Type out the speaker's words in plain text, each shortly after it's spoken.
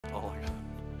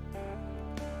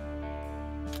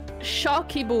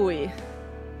Sharky boy.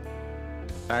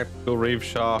 Tactical reef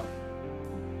shark.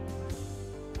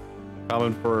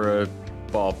 Coming for a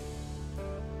Bob.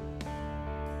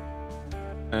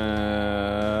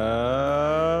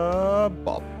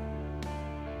 Bob.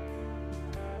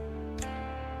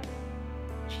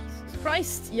 Jesus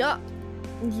Christ, yeah.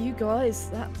 You guys,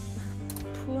 that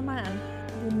poor man,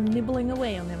 you're nibbling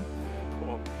away on him.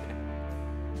 Poor man.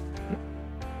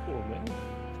 Poor man.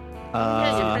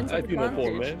 Yeah, your friend's I feel a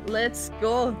poor advantage. man. Let's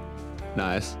go.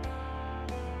 Nice.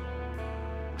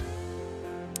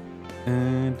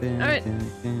 Alright.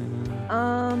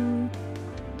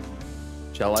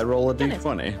 Shall I roll a Dennis.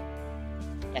 d20?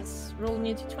 Yes, roll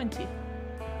me a d20.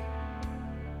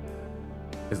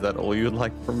 Is that all you'd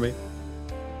like from me?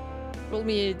 Roll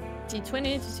me a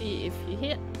d20 to see if you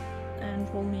hit, and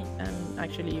roll me. And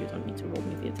actually, you don't need to roll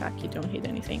me the attack. You don't hit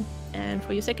anything. And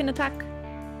for your second attack.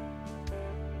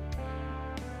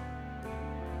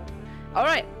 All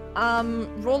right.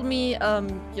 Roll me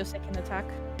your second attack.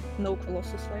 No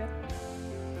Colossal Slayer.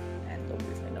 And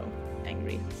obviously no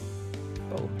Angry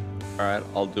Bow. Alright,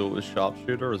 I'll do it with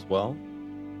Sharpshooter as well.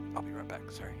 I'll be right back.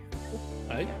 Sorry.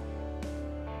 Right?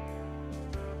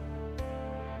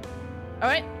 All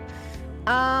right.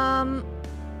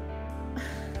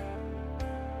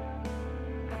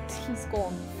 He's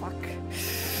gone. Fuck.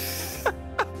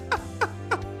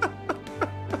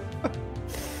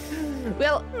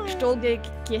 Well, Stolgig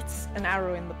gets an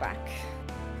arrow in the back.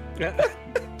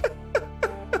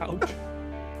 Ouch.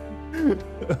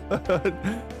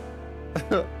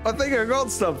 I think I got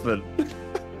something.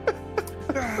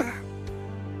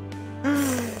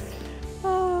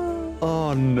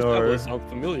 Oh That no. would sound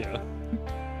familiar.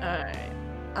 Alright.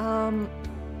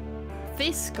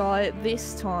 This guy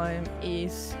this time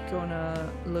is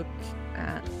gonna look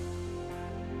at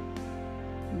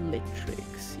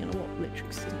Litrix. You know what?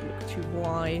 Litrix doesn't look too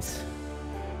wise.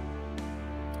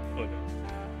 Oh, no.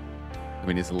 I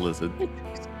mean, he's a lizard.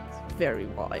 Litrix is very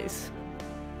wise.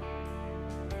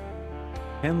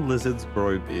 Can lizards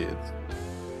grow beards?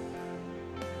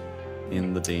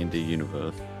 In the D&D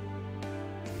universe.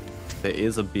 There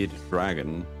is a bearded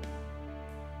dragon.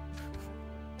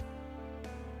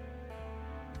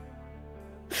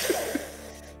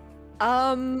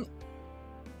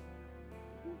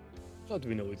 How do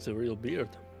we know it's a real beard?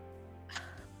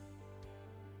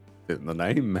 It's in the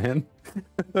name, man.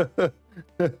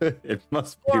 It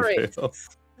must be Forest. real.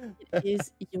 It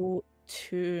is your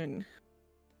turn.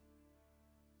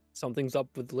 Something's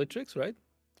up with Litrix, right?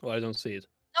 Or I don't see it.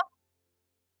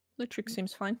 Litrix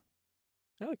seems fine.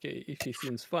 Okay, if he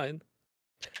seems fine,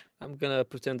 I'm gonna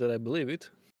pretend that I believe it.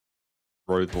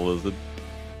 Road the lizard.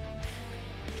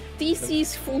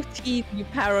 DC's 14, you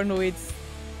paranoids.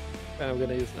 I'm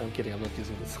gonna use. I'm kidding. I'm not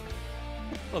using this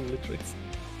on Litrix.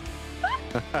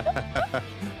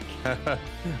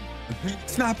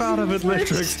 Snap out of it,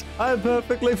 Litrix. I'm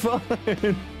perfectly fine.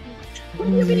 What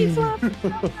do you mean, Flap?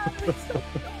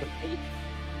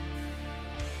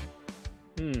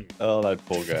 Oh, that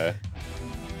poor guy.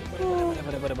 I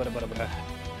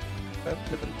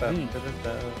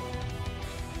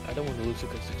don't want to lose a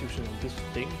constitution on this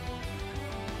thing.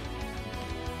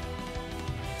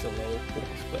 It's a low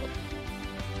spell.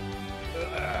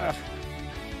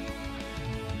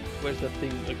 Where's that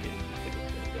thing? Okay.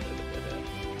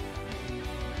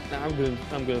 Now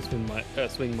I'm gonna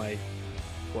swing my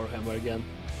warhammer again.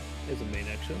 It's a main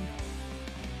action.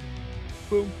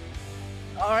 Boom.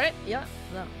 All right, yeah,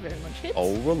 that very much hits.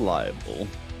 Oh, reliable.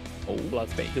 Oh, Blood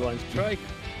divine strike.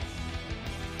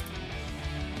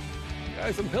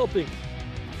 Guys, I'm helping.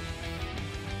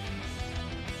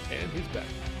 And he's back.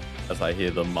 as I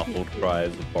hear the muffled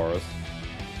cries of Boris.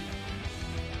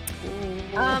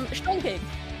 Strongpig,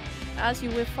 as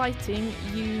you were fighting,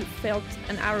 you felt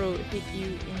an arrow hit you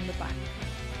in the back.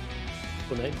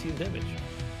 For 19 damage.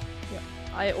 Yeah,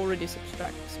 I already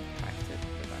subtracted the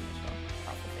damage, so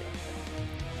half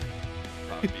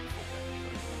of it.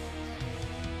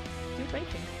 You're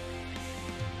raging.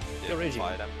 You're raging.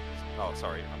 Fire damage. Oh,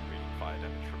 sorry, I'm reading fire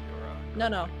damage from your.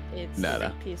 No, it's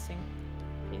Nada. piercing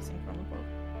from above.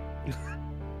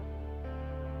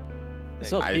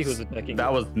 It's not me who's attacking.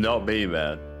 That was not me,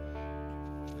 man.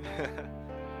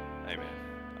 Hey man,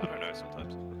 I don't know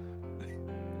sometimes.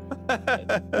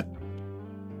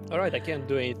 Alright, I can't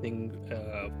do anything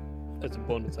as a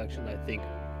bonus action, I think.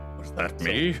 Was that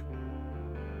me?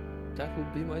 That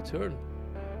would be my turn.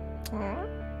 Alright.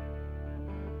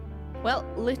 Well,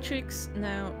 Litrix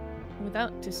now,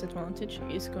 without disadvantage,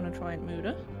 is gonna try and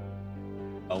murder.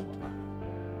 Oh.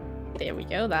 There we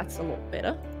go, that's a lot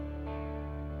better.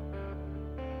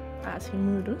 As he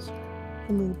murders.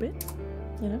 A little bit,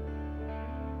 you know.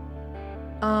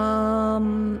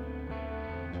 And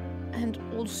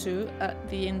also at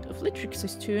the end of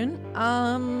Litrix's turn,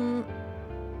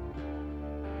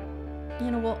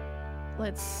 you know what?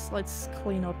 Let's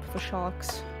clean up the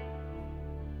sharks.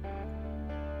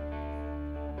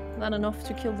 Is that enough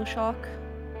to kill the shark?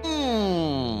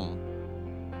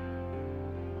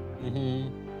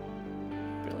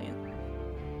 Brilliant.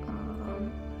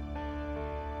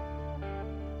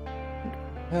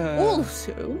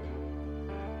 Also,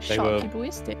 They Sharky were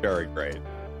Boys did. very great.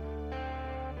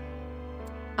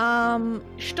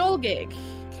 Stolgig.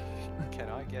 Can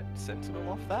I get Sentinel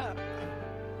off that?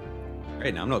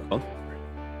 Great, now I'm not concentrating.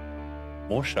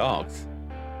 More sharks.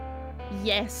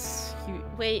 Yes.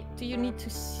 Wait, do you need to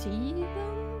see them?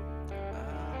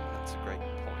 That's a great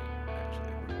point,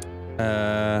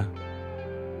 actually.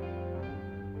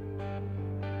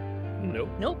 Nope.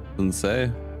 Nope. Doesn't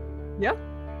say. Yeah,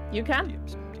 you can.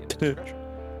 DM's discretion.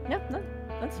 Yeah, no,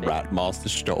 that's fair. Rat Master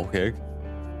Stolkig.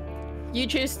 You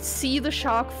just see the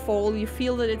shark fall, you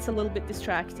feel that it's a little bit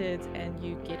distracted, and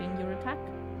you get in your attack.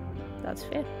 That's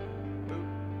fair.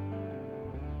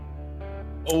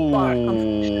 Oh. But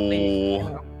unfortunately, you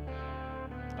know,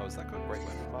 Oh, is that got Great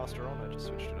Weapon Master on? I just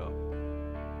switched it off.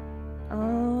 It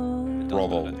doesn't, I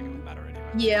Rubble. don't think it would matter anyway.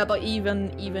 yeah, but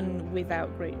even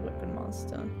without Great Weapon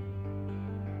Master.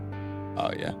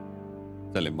 Oh yeah.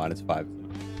 It's only -5.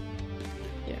 Isn't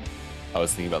it? Yeah. I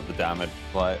was thinking about the damage.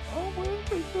 Like, oh,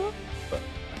 where is that? But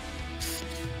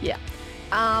Yeah.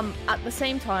 At the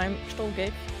same time,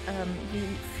 Stolgig, you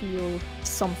feel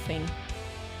something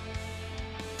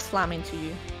slam into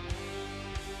you.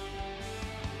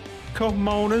 come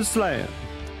on and slam.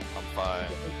 I'm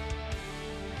fine.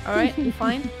 Alright, you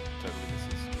fine? Totally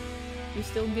misses. You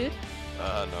still good?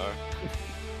 No.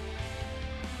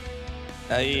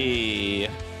 Hey,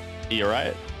 you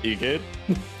alright? You good?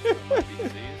 Might be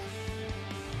disease.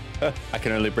 I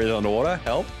can only breathe underwater.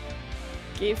 Help.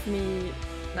 Give me...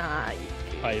 Nah, you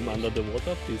good. I am under the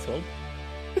water. Please help.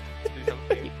 Please help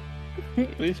me.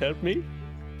 Please help me.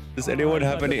 Does anyone I'm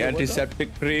have under any the water.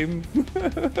 antiseptic cream?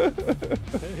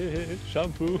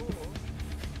 Shampoo.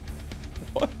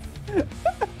 What?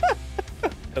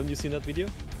 Haven't you seen that video?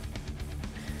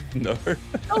 No. Okay.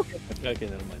 Okay,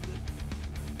 never mind then.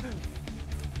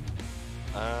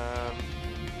 So I'm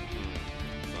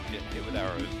getting hit with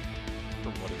arrows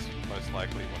from what is most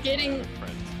likely one Getting- of my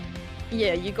friends.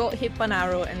 Yeah, you got hit by an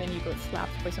arrow and then you got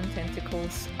slapped by some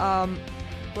tentacles.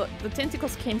 But the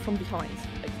tentacles came from behind.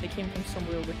 Like, they came from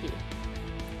somewhere over here.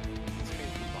 This came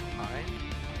from behind.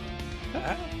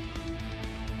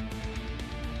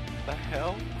 The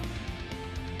hell?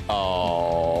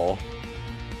 Oh.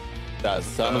 That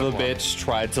son of a Third one. bitch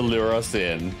tried to lure us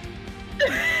in.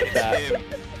 That Him.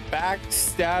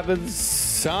 backstabbing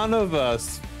son of a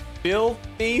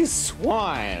filthy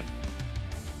swine.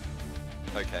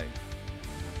 Okay.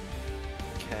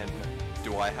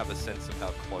 Do I have a sense of how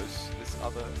close this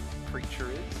other creature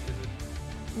is? Is it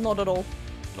Not at all.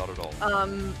 not at all?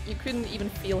 You couldn't even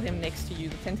feel him next to you.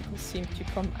 The tentacles seemed to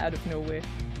come out of nowhere.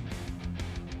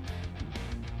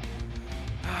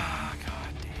 Ah,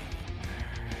 god dang.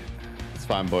 It's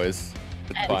fine, boys.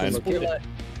 It's And fine. the spoiler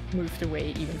moved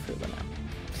away even further now.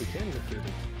 We can look at it.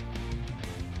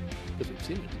 Because we've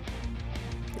seen it.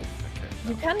 Okay.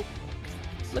 You can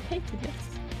locate it, yes.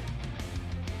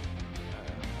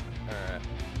 Alright.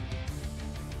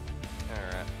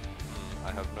 Alright. I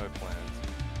have no plans.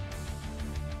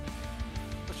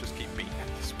 Let's just keep beating at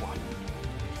this one.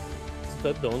 Is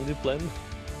that the only plan?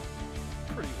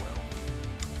 Pretty well.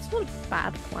 It's not a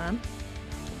bad plan.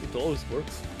 It always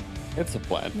works. It's a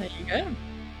plan. There you go.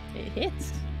 It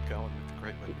hits. Keep going with the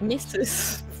great It weapon.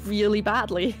 misses really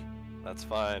badly. That's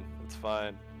fine. That's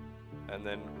fine. And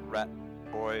then Rat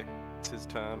Boy, it's his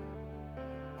turn.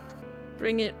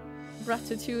 Bring it.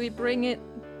 Ratatouille, bring it.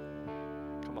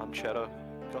 Come on, Cheddar.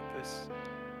 Got this.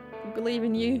 We believe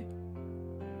in you.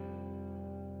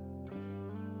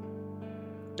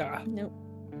 Ah, Nope.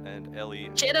 And Ellie.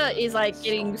 Cheddar is like Stop.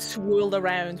 getting swirled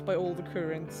around by all the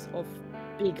currents of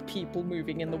big people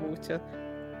moving in the water.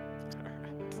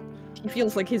 Alright. He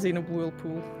feels like he's in a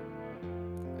whirlpool.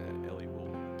 And Ellie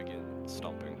will begin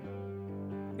stomping.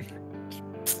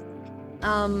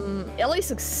 Ellie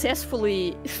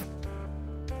successfully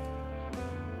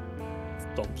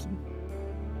Thompson.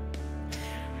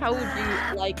 How would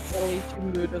you like Ellie to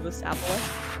murder this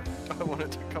Aboleth? I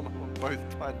wanted to come up on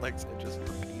both hind legs and just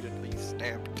repeatedly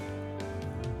stamp.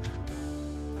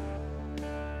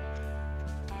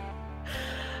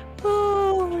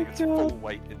 Oh my Putting its full god,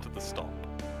 weight into the stomp.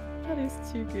 that is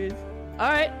too good.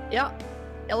 Alright, yeah.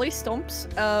 Ellie stomps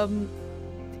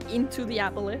into the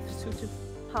Aboleth, sort of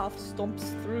half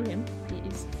stomps through him. He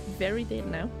is very dead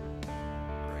now.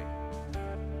 Great.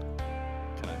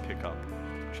 Can I pick up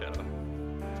Cheddar?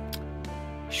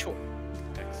 Sure.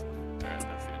 Excellent. Alright,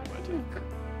 that's the end of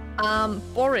my turn.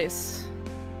 Boris.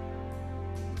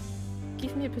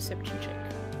 Give me a perception check.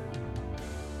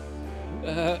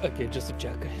 Okay, just a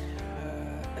check.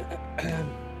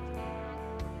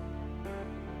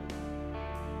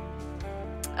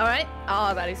 Alright.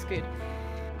 Ah, that is good.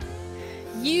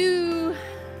 You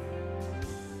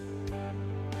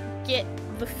get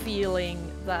the feeling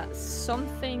that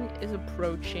something is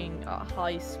approaching at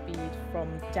high speed from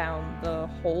down the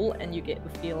hole, and you get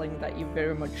the feeling that you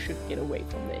very much should get away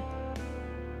from there.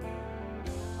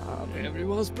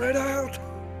 Everyone spread out.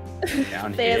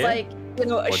 Down There's here? like, you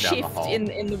know, a Or down the shift hall? in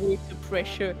the water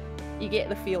pressure. You get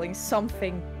the feeling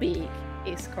something big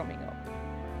is coming up.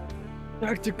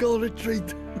 Tactical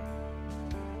retreat.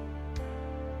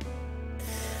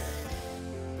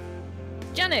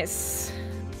 Janice.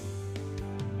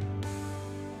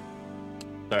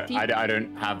 So I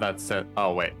don't have that set.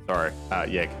 Oh wait, sorry.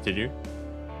 Yeah, continue.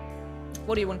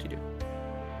 What do you want to do?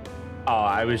 Oh,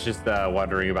 I was just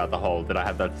wondering about the hole. Did I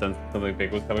have that sense that something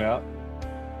big was coming out?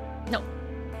 No.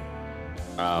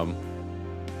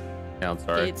 Yeah, I'm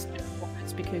sorry. It's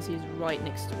because he's right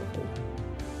next to a hole.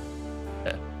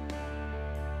 Yeah.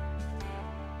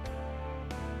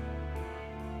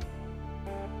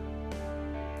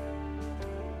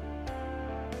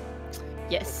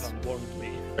 Yes.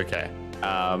 Warmly. Okay.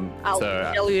 I'll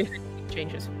So tell you if anything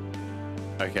changes.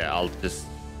 okay, I'll just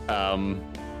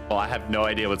well, I have no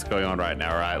idea what's going on right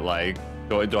now, right? Like,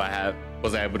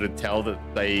 was I able to tell that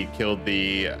they killed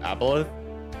the Aboleth?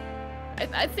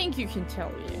 I think you can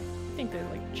tell you. I think they're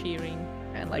like cheering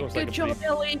and It like, was good like a job, brief-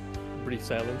 Ellie. Brief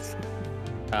silence.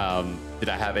 Did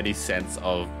I have any sense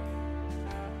of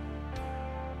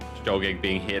Jolgig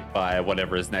being hit by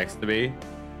whatever is next to me?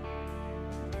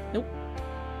 Nope.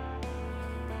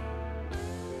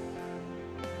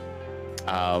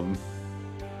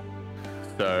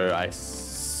 So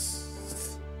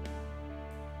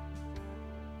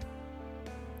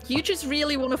You just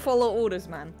really want to follow orders,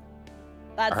 man.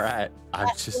 That's, all right, I'm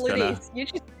that's just all it gonna. is. You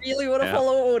just really want to Yeah.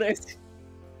 follow orders.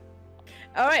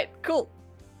 All right, cool.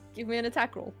 Give me an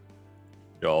attack roll.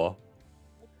 Sure.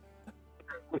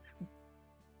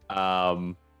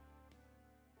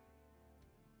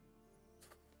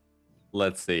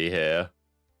 Let's see here.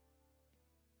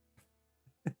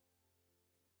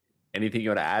 Anything you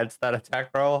want to add to that attack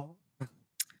roll?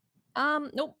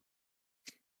 Nope.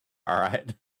 All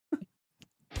right.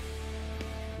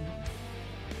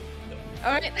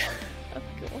 All right. That's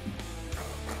cool.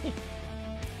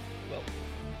 Well,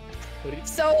 what do you...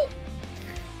 So,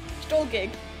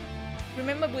 Stolgig,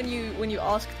 remember when you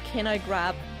asked, "Can I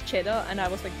grab Cheddar?" and I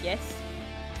was like, "Yes."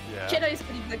 Yeah. Cheddar is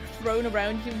getting like thrown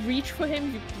around. You reach for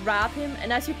him, you grab him,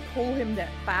 and as you pull him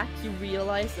back, you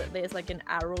realize that there's like an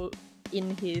arrow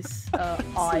in his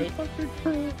eye.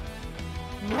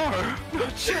 No,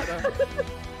 not Cheddar.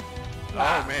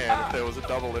 Oh man, if there was a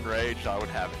double enraged, I would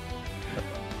have it.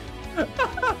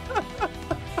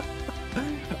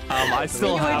 I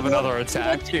still You have want- another you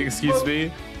attack. want to Excuse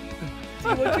me. So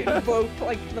you want to invoke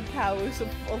like the powers of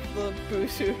the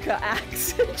Bazooka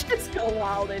axe and just go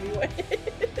wild anyway.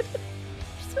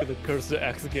 Just gonna curse the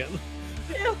axe again.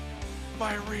 Yeah.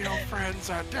 My real friends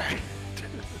are dead.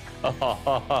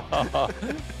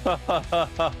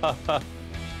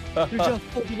 You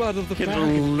just pulled him out of the bag.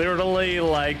 Can literally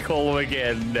like call him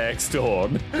again next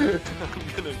turn. I'm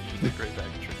gonna use the great bag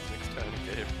of tricks next turn and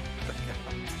get him back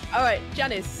out. All right,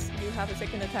 Janice, you have a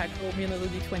second attack. Roll me another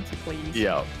d20, please.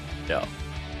 Yeah. Yeah.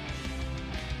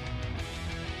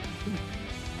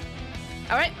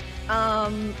 All right.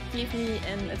 Give me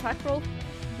an attack roll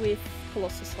with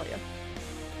Colossus Slayer,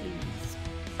 please.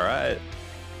 All right.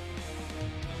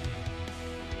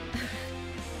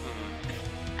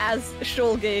 As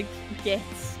Stolgig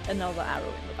gets another arrow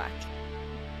in the back.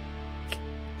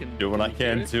 Do what I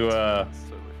can to That's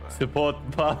totally fine. support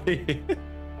the party.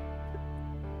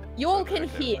 You all Okay, can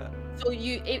okay with hear. that. So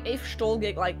if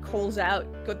Stolgig like calls out,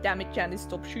 "God damn it, Janice,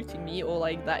 stop shooting me," or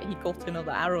like that he got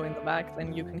another arrow in the back,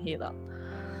 then you can hear that.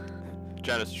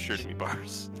 Janice is shooting me,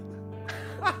 Boris.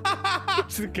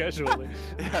 Just casually.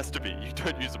 It has to be. You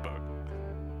don't use a bow.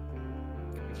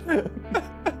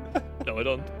 No, I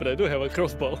don't, but I do have a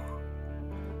crossbow.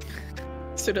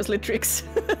 So does Litrix.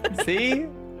 See?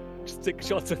 Just take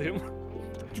shots at him.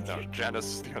 No, Janice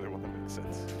is the only one that makes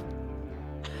sense.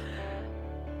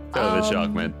 So the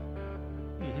Sharkman.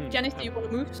 Mhm. Janice, do you want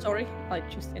to move? Sorry, I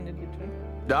just ended your turn.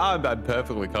 No, I'm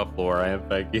perfectly comfortable where I am.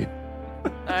 Thank you.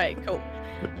 All right, cool.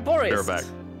 Boris. You're back.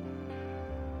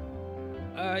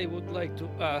 I would like to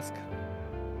ask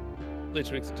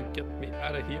Litrix to get me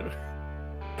out of here.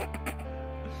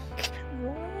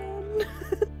 Run.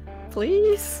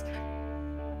 Please.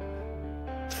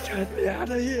 Get me out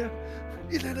of here!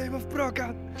 In the name of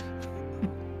Brokan!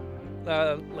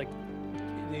 Like,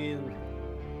 in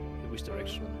which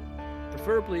direction?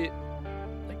 Preferably,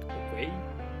 like, away.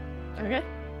 Okay.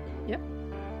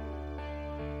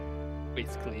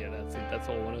 Basically, yeah, that's it. That's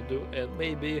all I want to do. And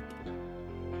maybe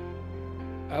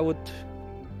I would.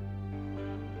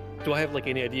 Do I have like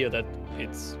any idea that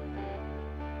it's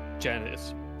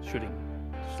Janice shooting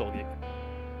Stolgik?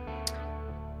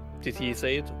 Did he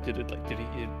say it? Did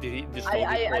he just Stolgik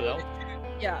I pull it out?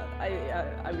 Yeah,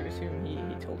 I would assume he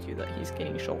told you that he's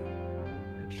getting shot.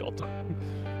 Shot.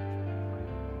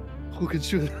 Who can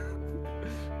shoot?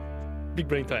 Big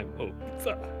brain time. Oh,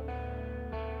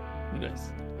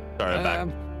 nice. Sorry, I'm back.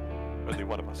 Only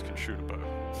one of us can shoot a bow.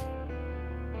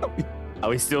 Are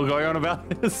we still going on about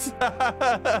this?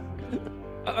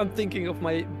 I'm thinking of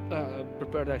my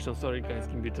prepared action. Sorry, guys,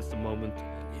 give me just a moment.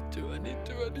 I need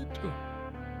to.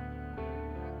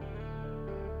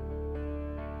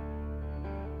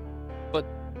 But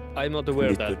I'm not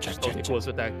aware that Stolgik was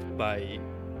attacked by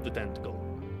the tentacle.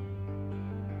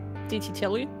 Did he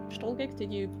tell you, Stolgik?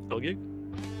 Did you Stolgik?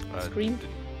 scream?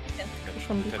 Didn't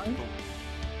From behind? tentacle.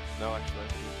 No, actually.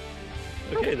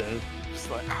 Okay then. Just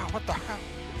like, what the hell?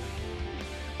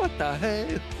 What the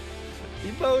hell?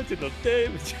 Emotional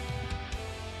damage.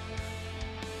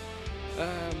 I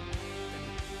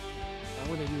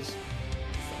want to use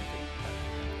something.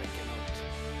 I cannot.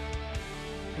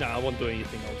 No, I won't do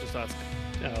anything. I'll just ask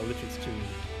Litrix to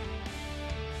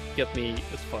get me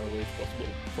as far away as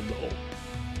possible from the hole.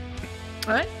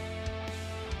 Alright.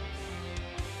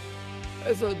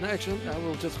 As an action, I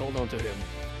will just hold on to him.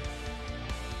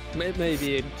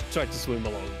 Maybe try to swim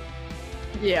along.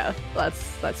 Yeah,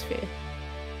 that's fair.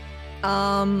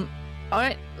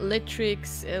 Alright,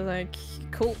 Litrix is like,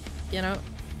 cool, you know.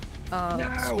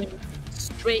 Swim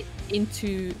straight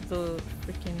into the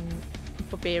freaking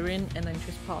barbarian and then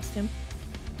just past him.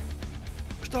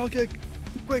 Stolgik,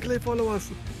 quickly follow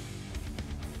us.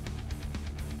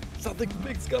 Something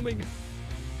big's coming.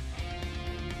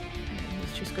 And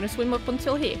he's just gonna swim up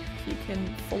until here. You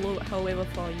can follow however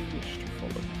far you wish to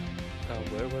follow.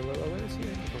 Where is he? I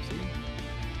don't see him.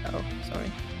 Oh,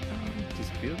 sorry.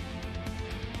 Disappeared.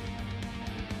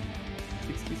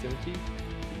 60, 70?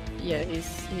 Yeah,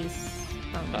 he's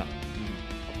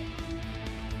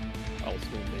I'll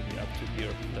swim maybe up to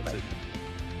here. That's it.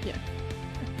 yeah.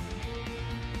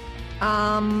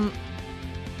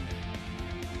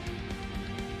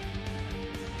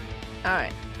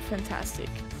 Alright, fantastic.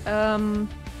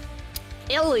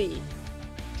 Ellie.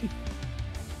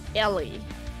 Ellie.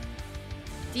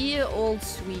 Dear old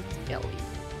sweet Ellie.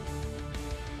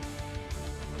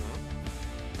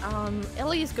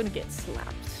 Ellie is gonna get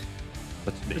slapped.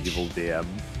 Such an evil DM.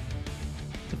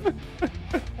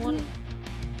 1,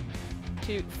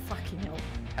 2, fucking hell.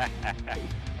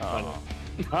 Oh.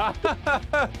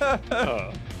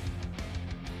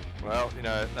 Well, you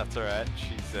know, that's alright.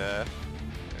 She's, there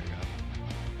we go.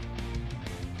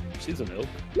 She's an elk.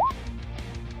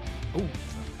 Oh, Is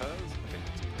that hers? I think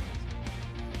it's hers.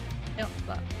 Yep,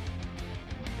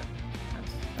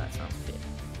 that sounds fair.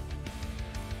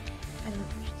 And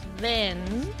then...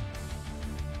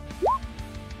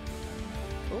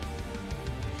 Oh.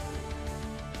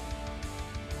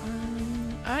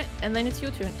 Alright, and then it's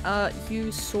your turn.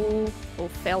 You saw, or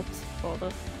felt,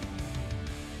 rather,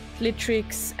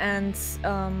 Litrix and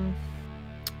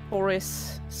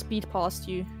Boris speed past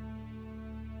you.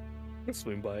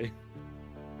 swim by.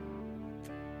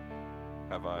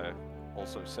 Have I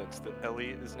also sensed that Ellie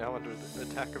is now under the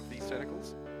attack of these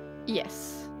tentacles?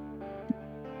 Yes.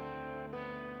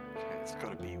 Okay, it's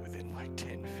gotta be within like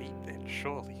 10 feet then,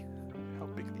 surely. How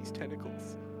big are these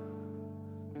tentacles?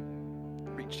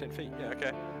 Reach 10 feet, yeah,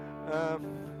 okay.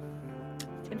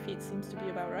 10 feet seems to be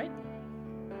about right.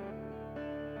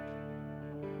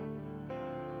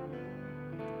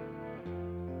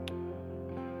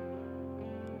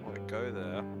 I want to go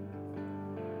there.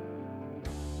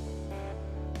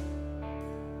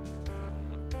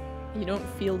 You don't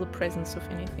feel the presence of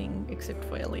anything except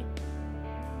for Ellie.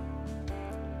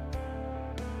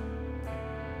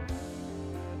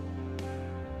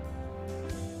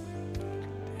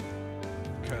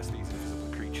 Curse these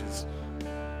invisible creatures.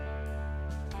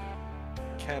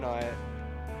 Can I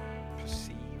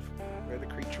perceive where the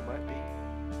creature might be?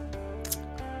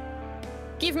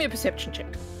 Give me a perception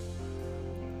check.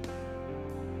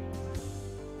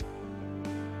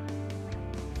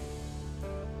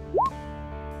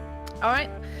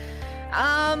 Alright.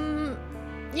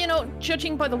 You know,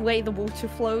 judging by the way the water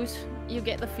flows, you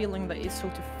get the feeling that it's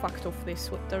sort of fucked off this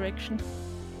direction.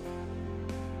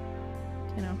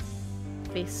 You know,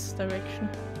 this direction.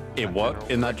 In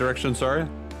what? In that direction, sorry?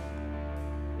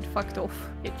 It fucked off.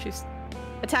 It just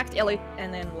attacked Ellie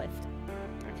and then left.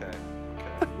 Okay.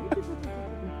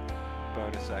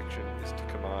 Bonus action is to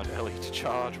command Ellie to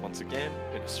charge once again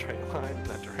in a straight line in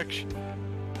that direction.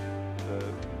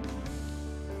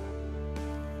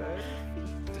 30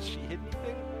 feet? Does she hit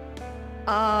anything?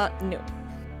 No.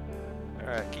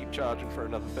 Alright, keep charging for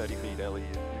another 30 feet, Ellie.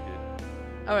 You're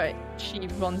good. Alright, she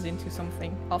runs into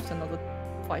something after another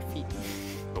 5 feet.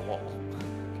 The wall.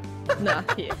 Nah,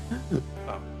 here.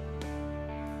 Oh.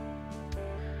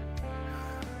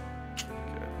 Okay,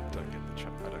 I don't get the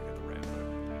Rambo.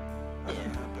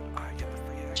 But I get the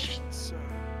free action, so...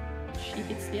 She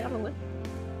hits the Aboleth.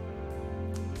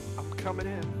 I'm coming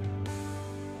in.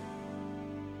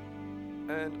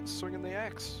 And swinging the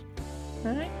axe.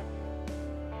 Alright.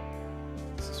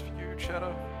 This is for you,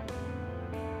 Shadow.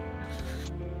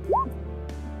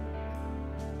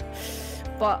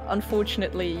 But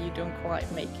unfortunately, you don't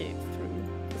quite make it through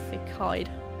the thick hide.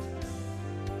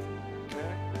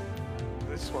 Okay.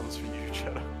 This one's for you,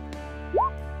 Shadow.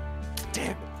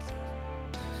 Damn it.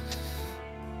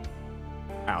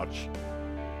 Ouch.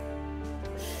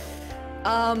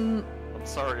 I'm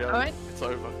sorry, Ellie. Alright. It's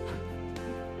over.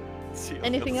 See you on the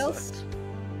Anything other else? side.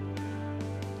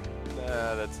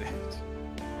 Nah, that's it.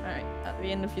 Alright, at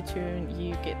the end of your turn,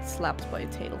 you get slapped by a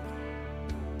tail.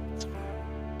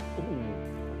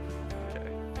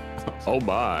 Okay. Oh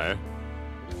my.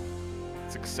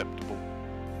 It's acceptable.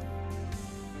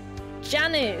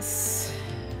 Janice,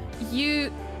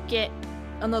 you get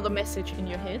another message in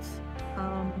your head.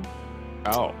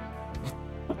 Oh.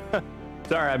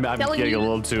 Sorry, I'm Telling getting you- a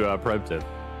little too preemptive.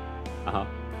 Uh-huh.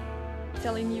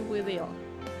 Telling you where they are.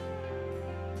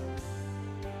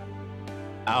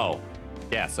 Oh.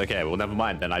 Yes, okay, well never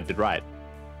mind, then I did right.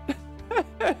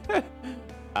 Do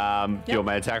you want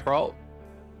my attack roll?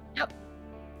 Yep.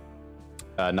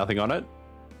 Nothing on it?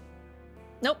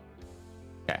 Nope.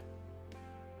 Okay.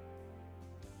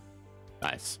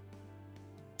 Nice.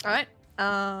 Alright.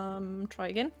 Try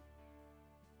again.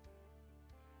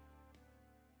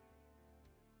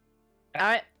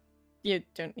 Alright. You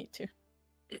don't need to.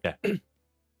 Yeah.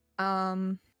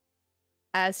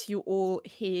 As you all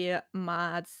hear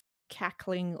Mad's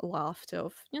cackling laughter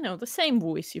of, you know, the same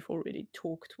voice you've already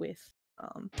talked with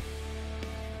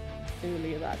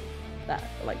earlier that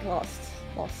like last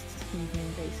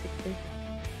evening basically.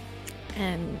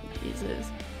 And he says,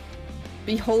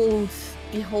 behold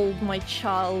my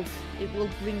child, it will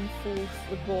bring forth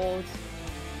the board.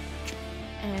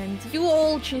 And you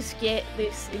all just get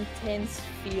this intense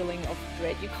feeling of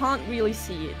dread. You can't really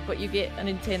see it, but you get an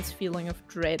intense feeling of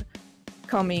dread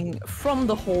coming from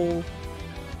the hall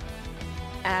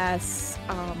as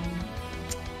a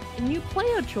new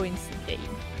player joins the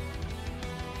game.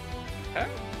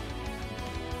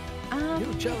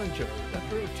 New challenger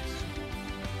approaches.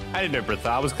 I didn't know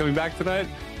Bratha was coming back tonight.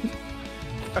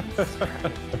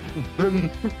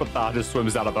 Bratha just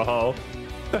swims out of the hole.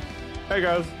 Hey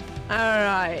guys.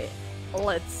 Alright,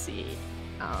 let's see.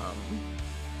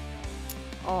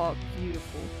 Oh,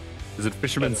 beautiful. Is it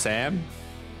Fisherman Sam?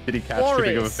 Did he catch too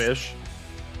big of a Boris. fish?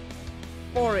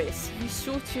 Boris, you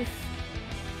sort of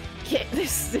get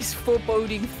this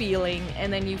foreboding feeling,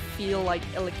 and then you feel like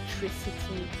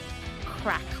electricity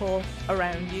crackle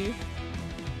around you.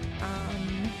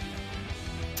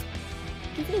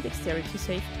 Give me a dexterity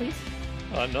save, please.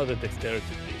 Another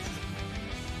dexterity, please.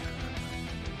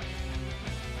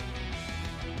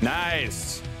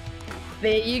 Nice.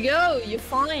 There you go, you're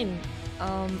fine.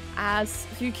 As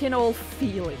you can all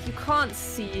feel it. You can't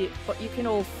see it, but you can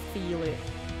all feel it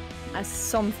as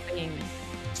something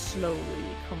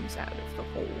slowly comes out of the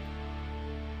hole.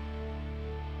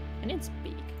 And it's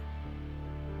big.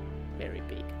 Very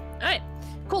big. Alright,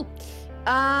 cool.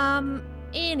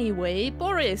 Anyway,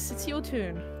 Boris, it's your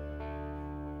turn.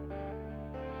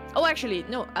 Oh, actually,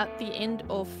 no, at the end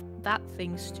of that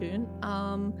thing's turn,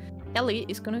 Ellie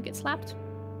is gonna get slapped.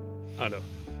 Oh no.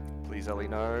 Please, Ellie,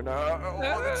 no.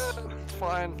 Oh, it's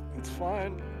fine. It's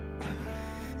fine.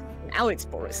 Now it's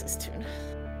Boris's turn.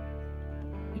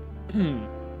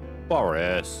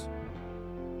 Boris.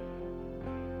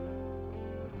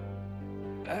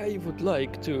 I would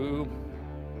like to.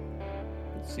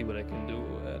 Let's see what I can do.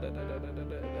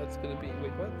 That's gonna be.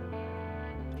 Wait, what?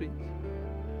 3d8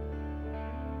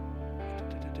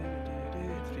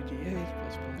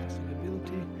 plus casting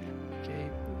ability. Okay,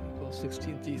 equals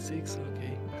 16d6.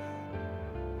 Okay.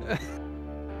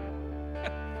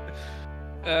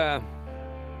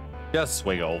 Just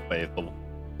swing, old faithful.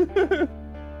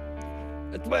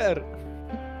 At where?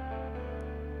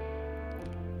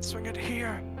 Swing it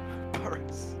here,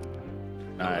 Boris.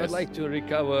 Nice. I'd like to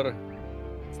recover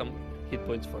some hit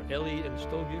points for Ellie and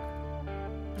Stogik.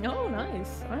 Oh,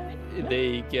 nice. All right. Yeah.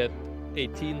 They get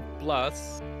 18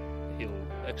 plus heal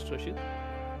extra shit.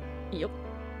 Yep.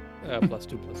 Plus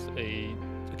 2 plus 8.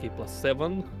 Okay, plus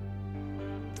 7.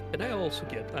 And I also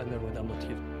get. Never mind, I'm not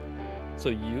here. So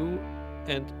you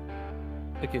and.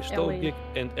 Okay, Stogik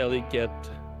and Ellie get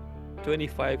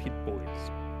 25 hit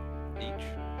points. Each.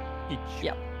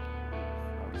 Yep.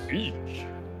 Each.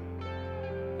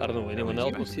 I don't know, anyone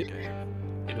else was hit?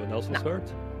 Anyone else was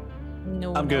hurt?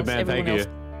 No. I'm good, man. Thank you.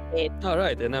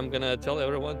 Alright, and I'm gonna tell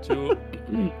everyone to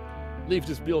leave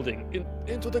this building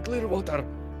into the clear water.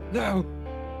 Now!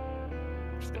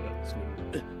 Just gonna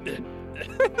swim.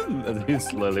 And he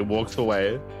slowly walks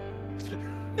away.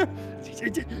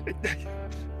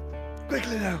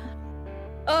 Quickly now!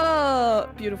 Oh,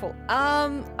 beautiful.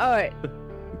 All right.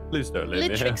 Please don't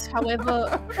leave me here. Litrix,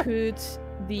 however, could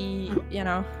be,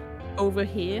 over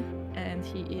here, and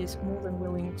he is more than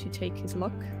willing to take his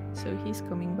luck, so he's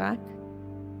coming back.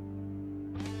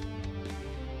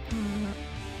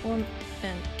 1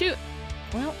 and 2.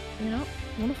 Well,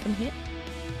 one of them hit.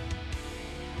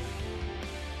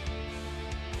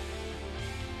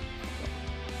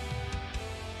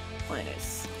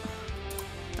 Minus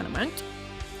an amount.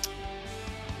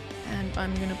 And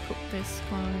I'm gonna put this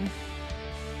guy.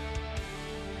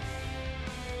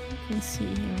 You can see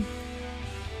him.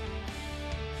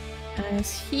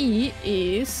 As he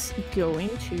is going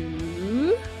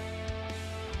to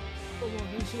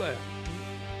Who's left?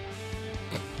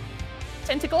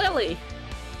 Tentacle Ellie.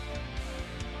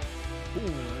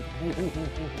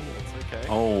 That's okay.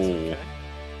 Oh.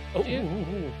 That's okay.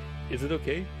 Oh, is it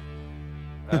okay?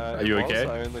 Are you It was, okay?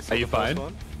 I only saw Are you the first fine?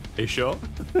 one. Are you sure?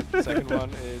 Second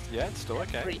one is, yeah, it's still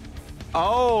okay. 3.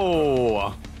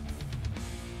 Oh.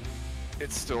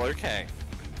 It's still okay.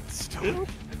 It's still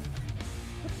okay.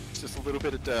 It's just a little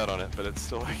bit of dirt on it, but it's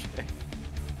still okay.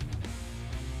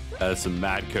 That's some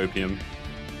mad copium.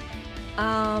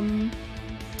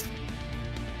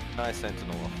 Nice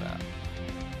sentinel off that.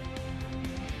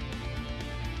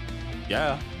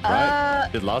 Yeah, right.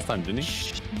 Did last time, didn't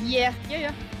he? Yeah. You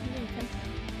can.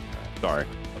 Sorry.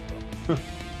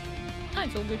 Ah,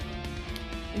 it's all good.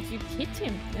 If you hit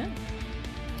him, yeah.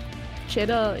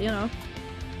 Cheddar,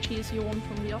 cheers you on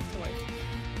from the afterlife.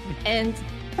 And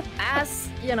as,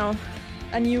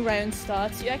 a new round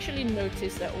starts, you actually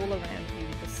notice that all around you,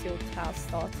 the silt has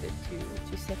started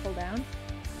to settle down.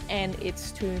 And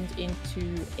it's turned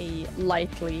into a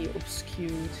lightly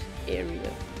obscured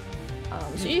area.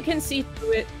 So you can see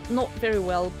through it, not very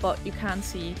well, but you can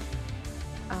see.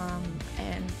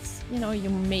 And, you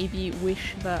maybe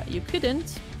wish that you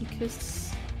couldn't,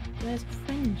 because there's a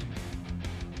friend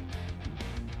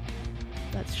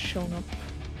that's shown up.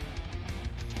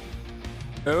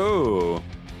 Oh.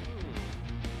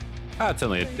 It's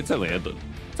only a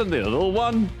little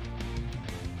one.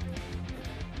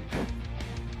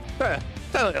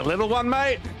 It's only a little one,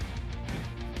 mate.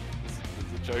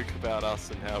 There's a joke about us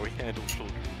and how we handle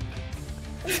children.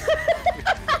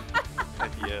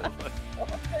 Yeah,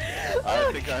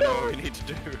 I think I know what we need to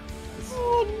do.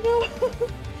 Oh no!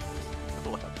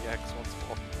 Pull out the axe once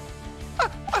more.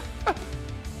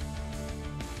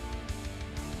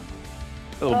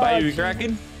 Little Oh, baby Jesus.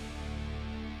 cracking.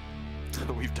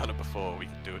 We've done it before, we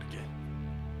can do it again.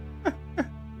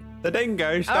 The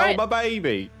dingo stole right. my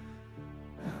baby.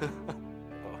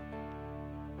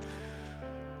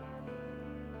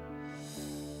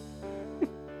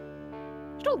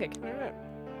 Stolgig. Alright.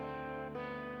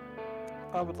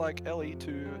 I would like Ellie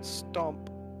to stomp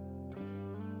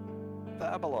the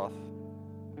Aboleth.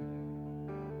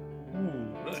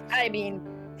 I mean,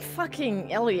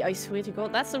 fucking Ellie, I swear to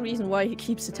God, that's the reason why he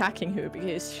keeps attacking her,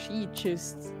 because she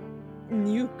just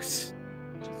nukes.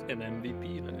 Just an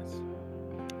MVP, nice.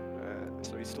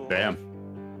 So he's still Damn.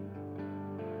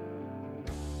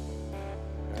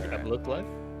 Have a look life.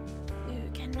 You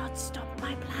cannot stop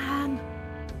my plan.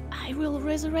 I will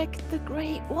resurrect the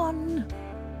Great One.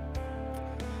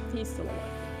 He's still alive.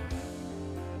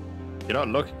 You're not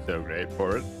looking so great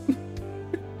for it.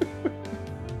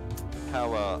 How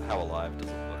alive does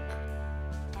it look?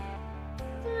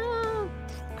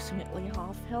 Approximately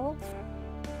half health.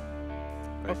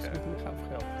 Okay. Approximately half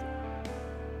health.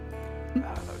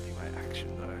 That would be my action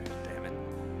though, damn it.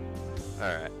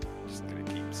 Alright, just gonna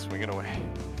keep swinging away.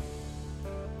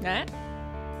 Nah.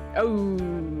 Oh,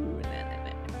 nah.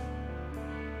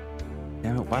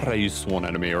 Damn it, why did I use sworn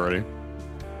enemy already?